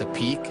 at the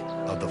peak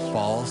of the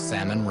Fall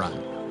Salmon Run.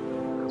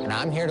 And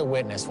I'm here to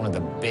witness one of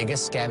the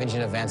biggest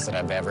scavenging events that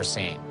I've ever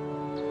seen.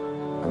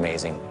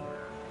 Amazing.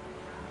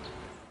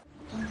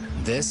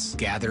 This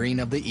gathering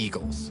of the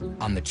eagles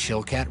on the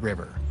Chilkat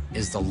River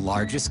is the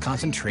largest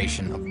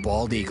concentration of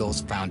bald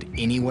eagles found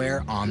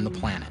anywhere on the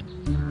planet.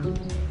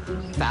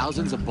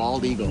 Thousands of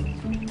bald eagles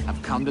have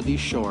come to these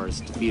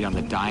shores to feed on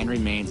the dying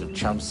remains of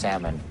chump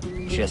salmon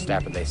just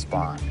after they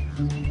spawn.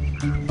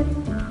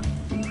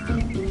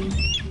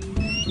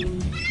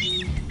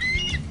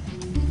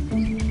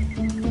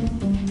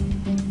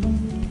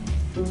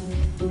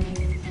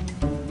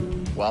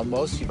 While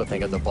most people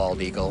think of the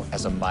bald eagle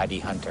as a mighty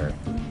hunter,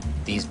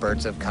 these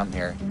birds have come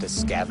here to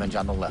scavenge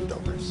on the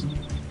leftovers.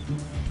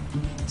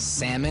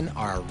 Salmon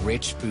are a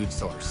rich food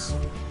source.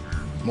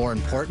 More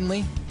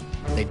importantly,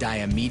 they die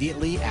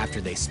immediately after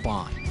they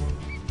spawn.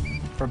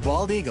 For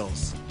bald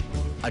eagles,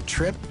 a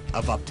trip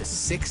of up to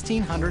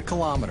 1,600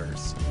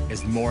 kilometers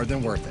is more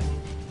than worth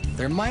it.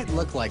 There might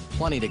look like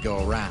plenty to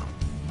go around,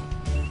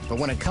 but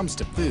when it comes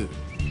to food,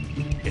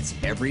 it's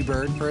every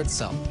bird for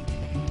itself.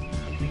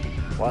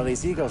 While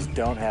these eagles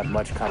don't have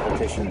much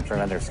competition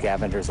from other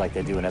scavengers like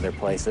they do in other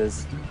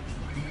places,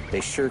 they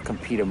sure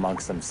compete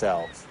amongst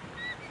themselves.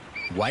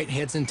 White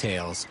heads and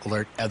tails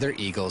alert other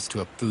eagles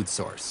to a food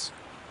source,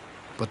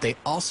 but they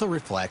also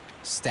reflect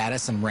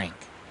status and rank.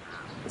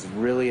 It's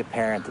really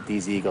apparent that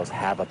these eagles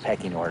have a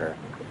pecking order,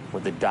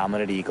 with the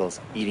dominant eagles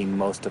eating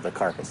most of the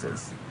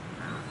carcasses.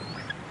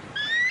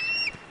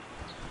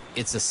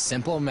 It's a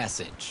simple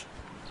message.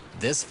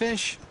 This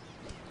fish?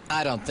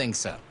 I don't think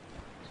so.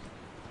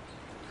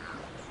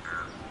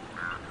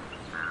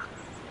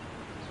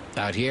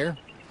 Out here,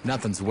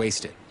 nothing's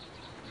wasted.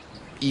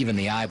 Even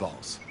the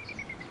eyeballs.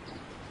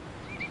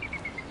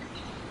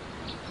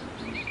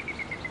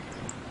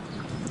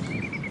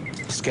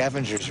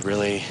 Scavengers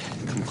really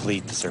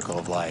complete the circle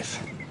of life.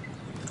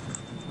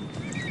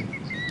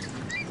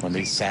 When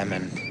these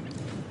salmon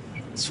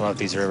swim up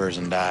these rivers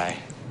and die,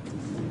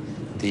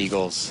 the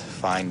eagles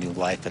find new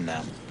life in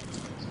them.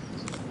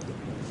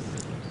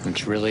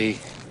 It's really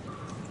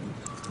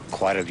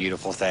quite a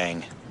beautiful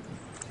thing.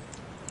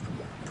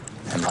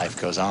 And life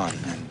goes on.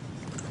 And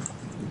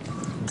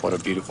what a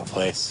beautiful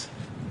place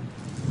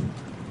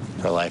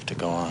for life to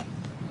go on.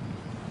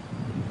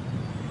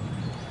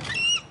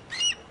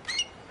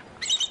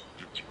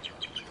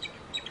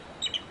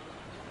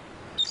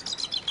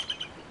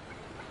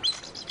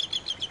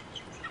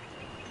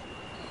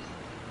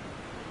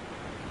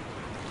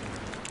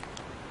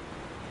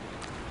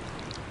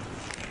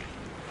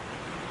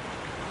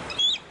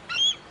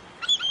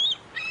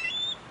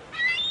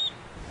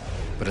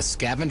 But a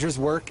scavenger's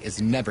work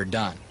is never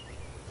done.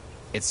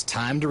 It's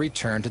time to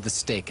return to the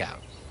stakeout,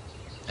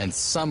 and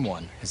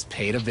someone has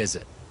paid a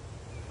visit.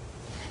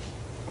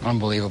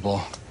 Unbelievable.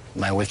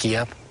 My wiki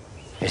up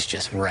is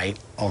just right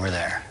over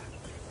there.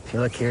 If you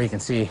look here, you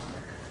can see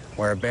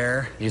where a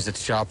bear used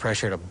its jaw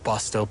pressure to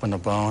bust open the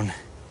bone,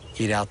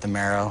 eat out the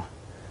marrow,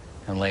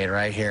 and lay it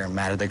right here and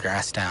matted the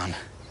grass down.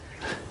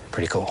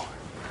 Pretty cool.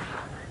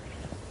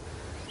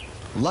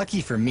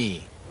 Lucky for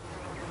me,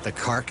 the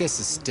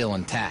carcass is still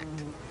intact.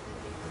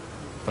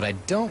 But I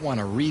don't want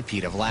a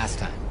repeat of last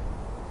time.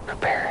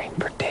 Preparing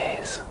for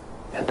days,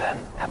 and then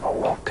have a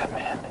wolf come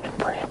in and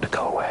bring him to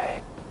go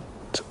away.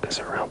 It's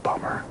a real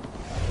bummer.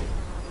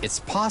 It's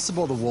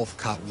possible the wolf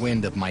caught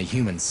wind of my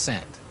human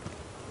scent.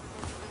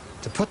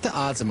 To put the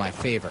odds in my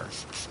favor,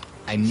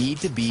 I need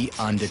to be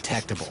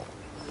undetectable.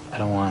 I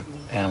don't want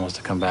animals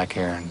to come back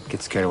here and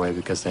get scared away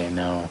because they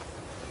know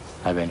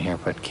I've been here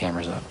putting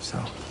cameras up,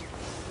 so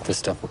this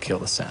stuff will kill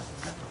the scent.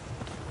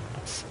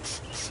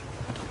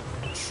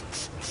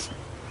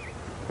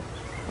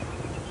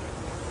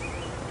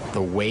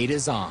 The wait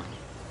is on.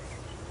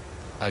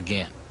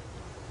 Again.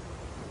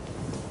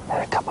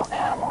 Had a couple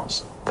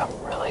animals come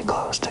really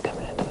close to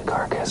coming into the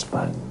carcass,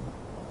 but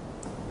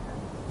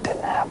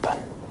didn't happen.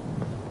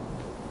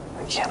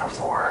 We can't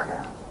afford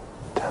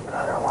to have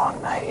another long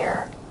night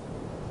here.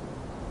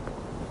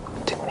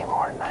 Too many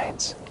more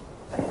nights,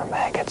 and the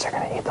maggots are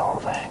gonna eat the whole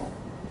thing.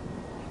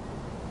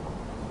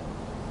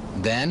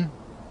 Then,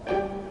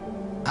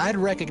 I'd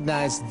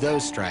recognize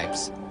those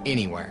stripes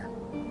anywhere.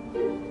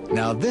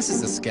 Now this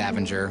is a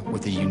scavenger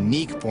with a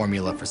unique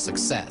formula for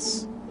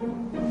success.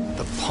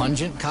 The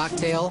pungent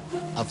cocktail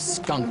of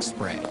skunk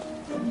spray.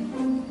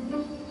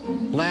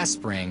 Last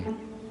spring,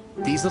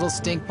 these little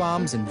stink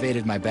bombs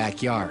invaded my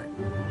backyard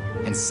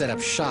and set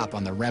up shop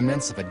on the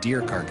remnants of a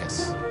deer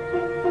carcass.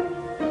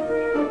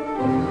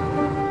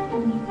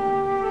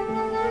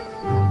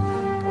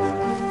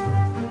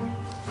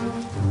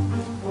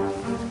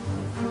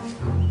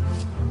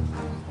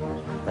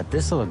 But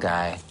this little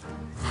guy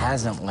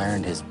hasn't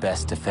learned his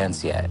best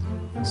defense yet.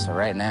 So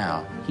right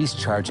now, he's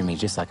charging me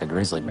just like a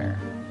grizzly bear.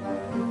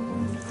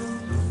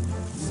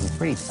 You're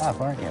pretty tough,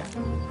 aren't you?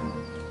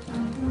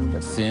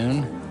 But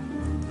soon,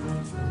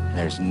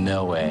 there's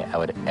no way I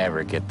would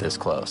ever get this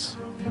close.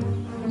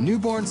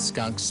 Newborn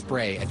skunks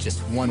spray at just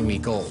 1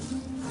 week old,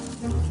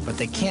 but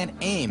they can't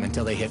aim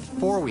until they hit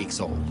 4 weeks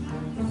old.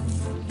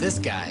 This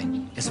guy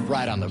is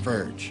right on the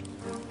verge.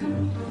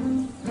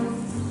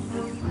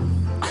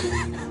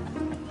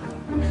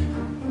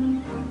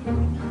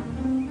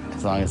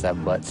 As long as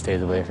that butt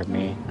stays away from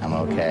me, I'm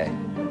okay.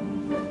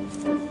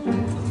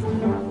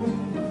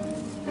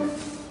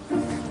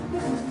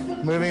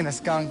 Moving a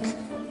skunk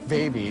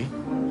baby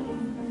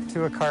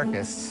to a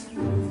carcass.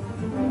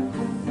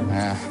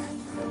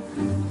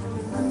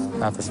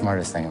 Not the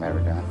smartest thing I've ever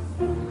done.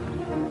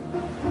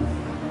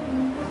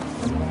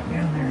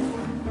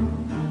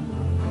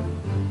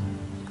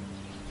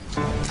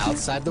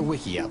 Outside the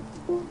wiki-up,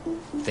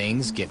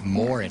 things get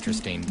more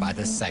interesting by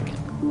the second.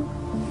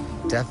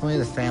 Definitely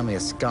the family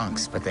of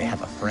skunks, but they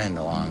have a friend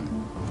along.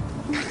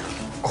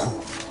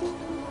 Oh.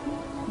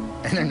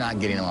 And they're not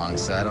getting along,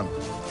 so I don't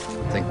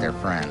think they're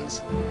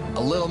friends. A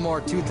little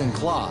more tooth and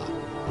claw,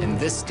 and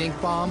this stink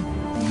bomb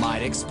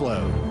might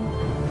explode.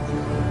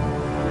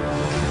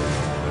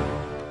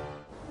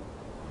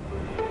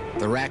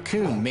 The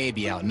raccoon may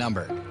be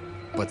outnumbered,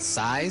 but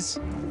size,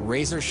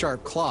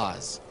 razor-sharp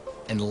claws,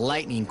 and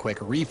lightning-quick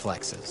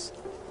reflexes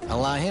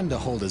allow him to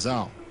hold his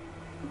own,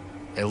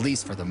 at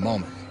least for the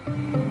moment.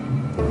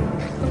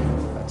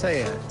 I'll tell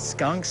you,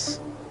 skunks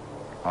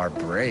are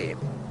brave.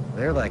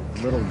 They're like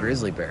little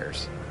grizzly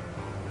bears.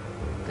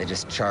 They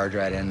just charge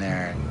right in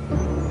there.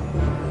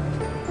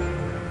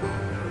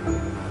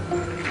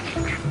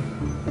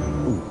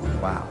 Ooh,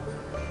 wow.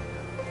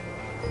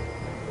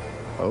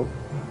 Oh,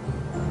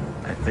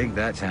 I think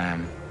that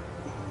time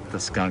the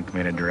skunk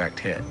made a direct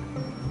hit.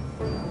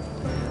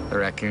 The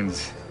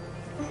raccoon's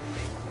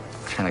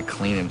trying to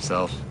clean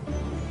himself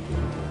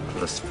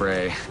with a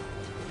spray.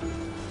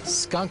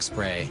 Skunk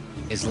spray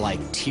is like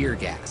tear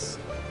gas,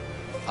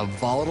 a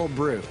volatile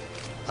brew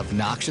of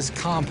noxious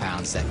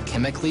compounds that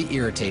chemically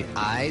irritate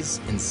eyes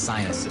and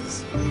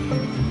sinuses.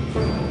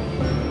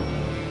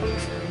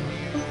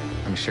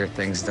 I'm sure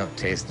things don't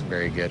taste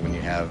very good when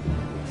you have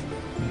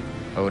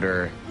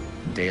odor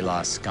de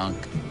la skunk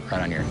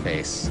right on your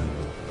face.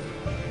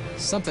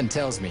 Something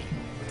tells me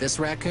this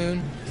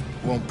raccoon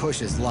won't push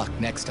his luck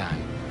next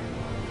time.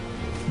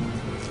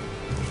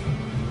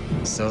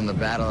 So in the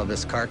battle of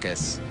this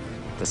carcass,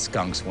 the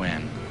skunks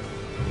win.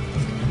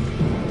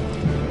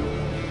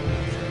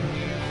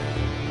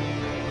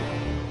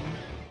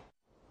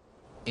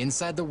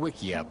 Inside the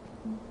wiki-up,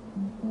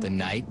 the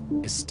night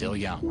is still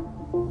young.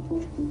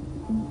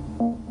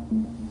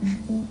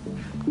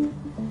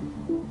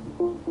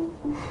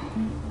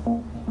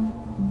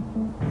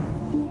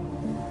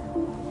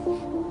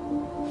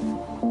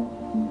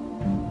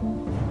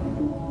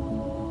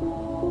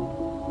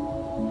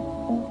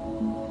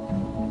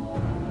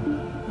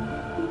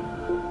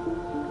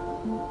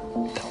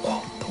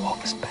 The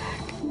wolf is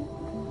back.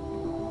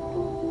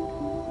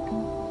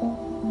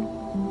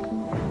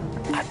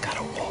 I've got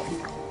a wolf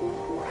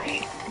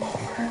right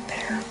over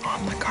there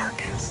on the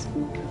carcass.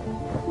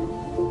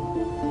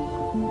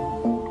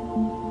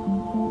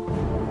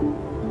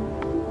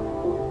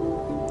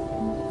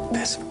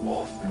 This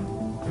wolf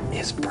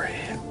is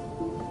brave.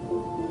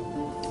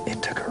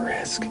 It took a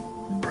risk,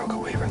 broke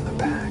away from the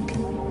pack.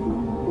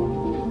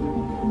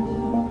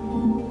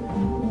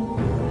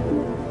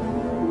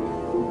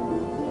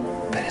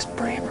 But his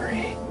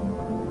bravery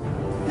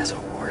has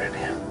awarded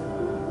him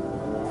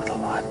with a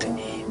lot to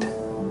eat.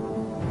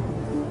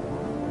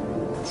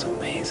 It's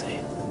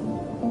amazing.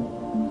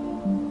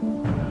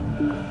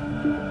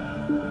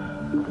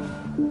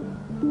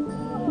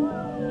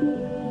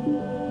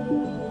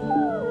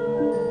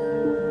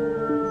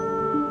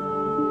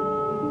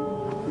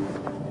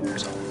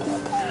 There's a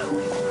wolf now.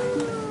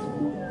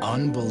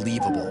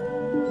 Unbelievable.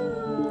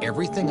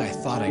 Everything I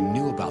thought I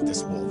knew about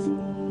this wolf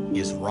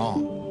is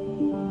wrong.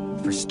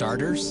 For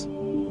starters,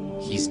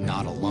 he's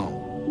not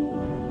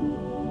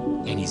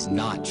alone. And he's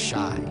not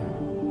shy.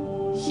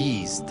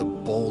 He's the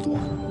bold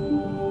one.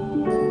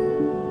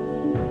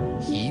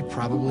 He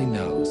probably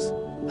knows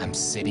I'm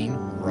sitting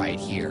right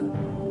here.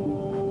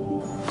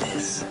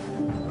 This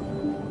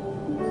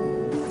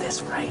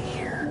right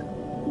here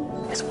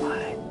is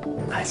why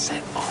I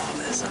set all of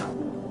this up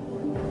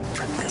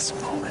for this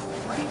moment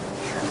right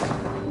here.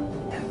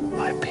 And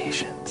my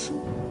patience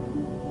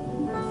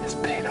is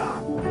paid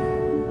off.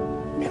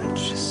 And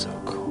it's just so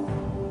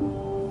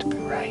cool to be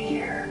right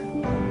here.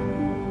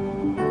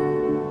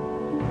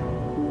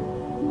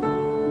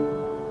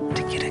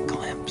 To get a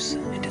glimpse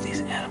into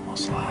these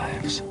animals'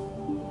 lives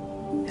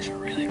is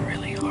really,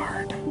 really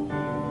hard.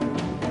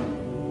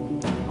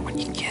 But when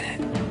you get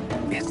it,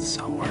 it's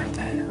so worth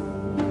it.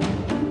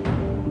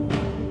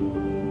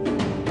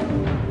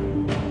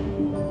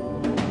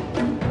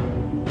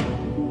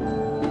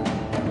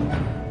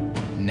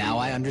 Now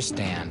I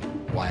understand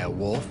why a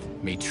wolf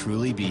may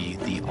truly be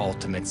the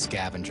ultimate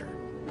scavenger.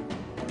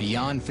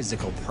 Beyond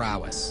physical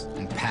prowess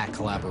and pack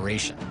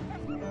collaboration,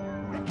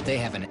 they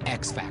have an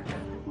X factor,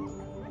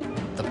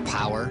 the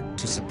power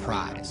to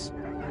surprise.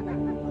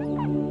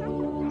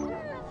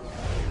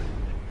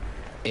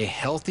 A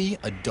healthy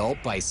adult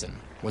bison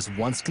was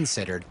once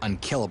considered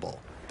unkillable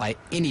by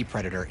any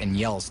predator in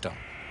Yellowstone.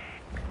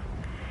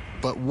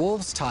 But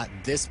wolves taught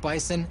this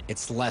bison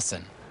its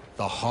lesson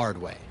the hard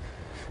way.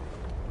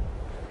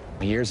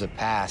 Years have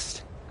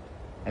passed,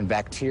 and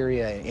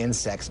bacteria and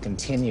insects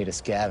continue to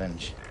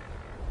scavenge.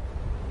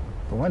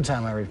 But one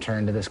time I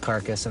returned to this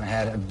carcass and I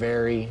had a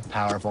very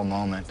powerful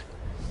moment.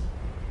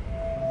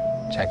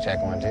 Check,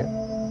 check, 1,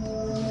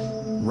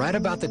 2. Right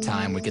about the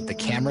time we get the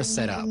camera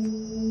set up,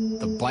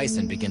 the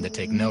bison begin to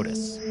take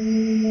notice.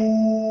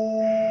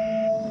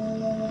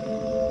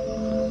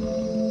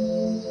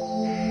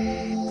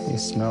 He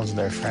smells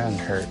their friend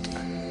hurt.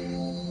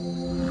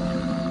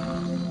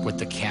 With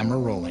the camera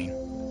rolling,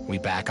 we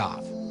back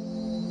off.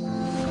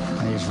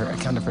 I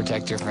come to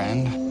protect your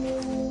friend.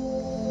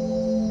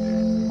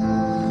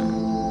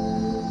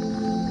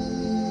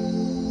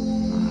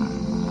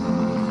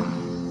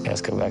 Yeah,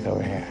 let's go back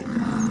over here.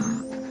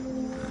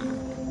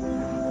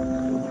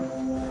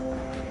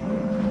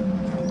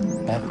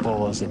 That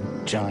bull is a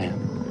giant.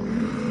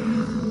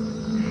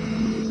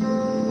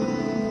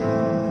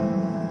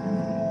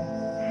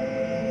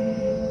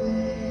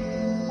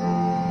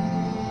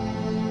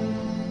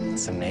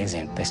 It's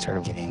amazing. They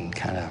started getting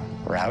kind of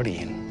rowdy,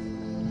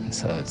 and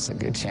so it's a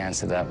good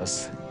chance that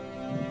was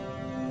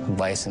a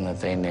bison that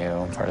they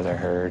knew, part of their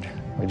herd.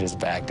 We just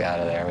backed out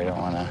of there. We don't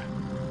want to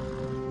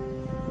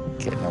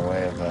get in the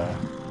way of a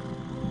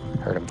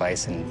herd of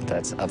bison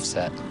that's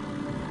upset.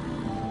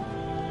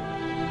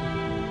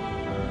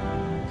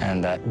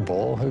 And that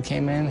bull who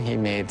came in, he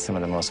made some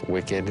of the most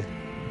wicked,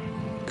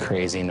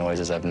 crazy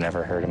noises I've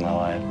never heard in my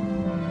life.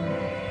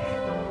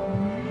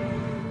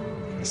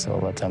 So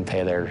we'll let them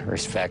pay their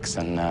respects,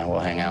 and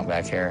we'll hang out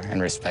back here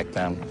and respect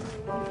them.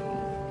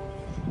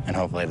 And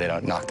hopefully they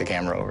don't knock the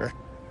camera over.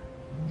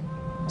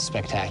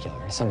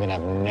 Spectacular. Something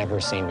I've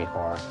never seen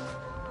before.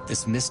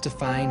 This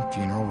mystifying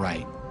funeral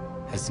rite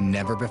has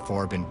never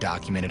before been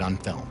documented on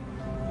film.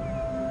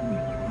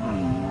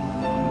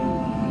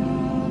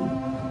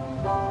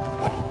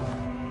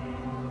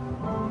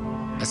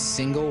 A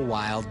single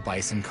wild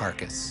bison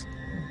carcass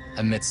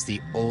amidst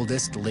the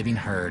oldest living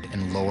herd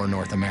in lower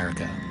North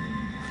America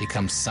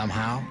becomes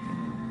somehow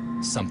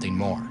something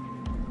more.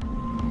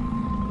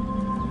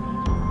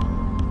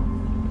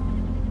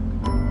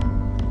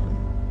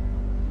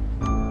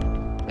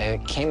 They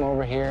came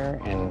over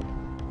here, and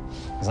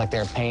it was like they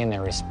were paying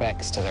their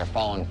respects to their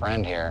fallen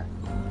friend here,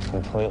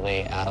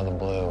 completely out of the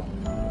blue.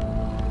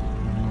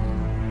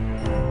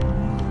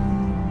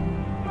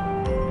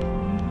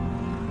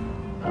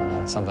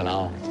 Something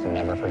I'll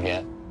never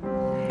forget.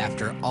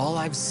 After all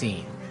I've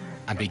seen,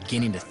 I'm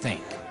beginning to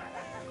think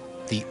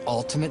the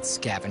ultimate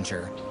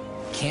scavenger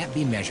can't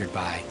be measured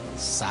by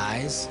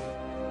size,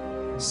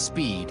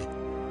 speed,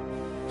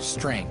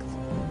 strength,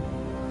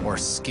 or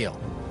skill.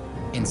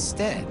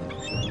 Instead,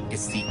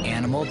 it's the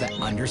animal that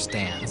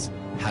understands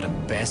how to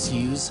best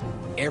use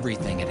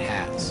everything it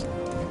has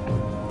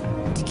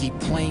to keep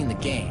playing the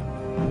game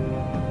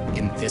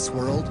in this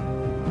world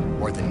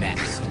or the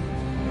next.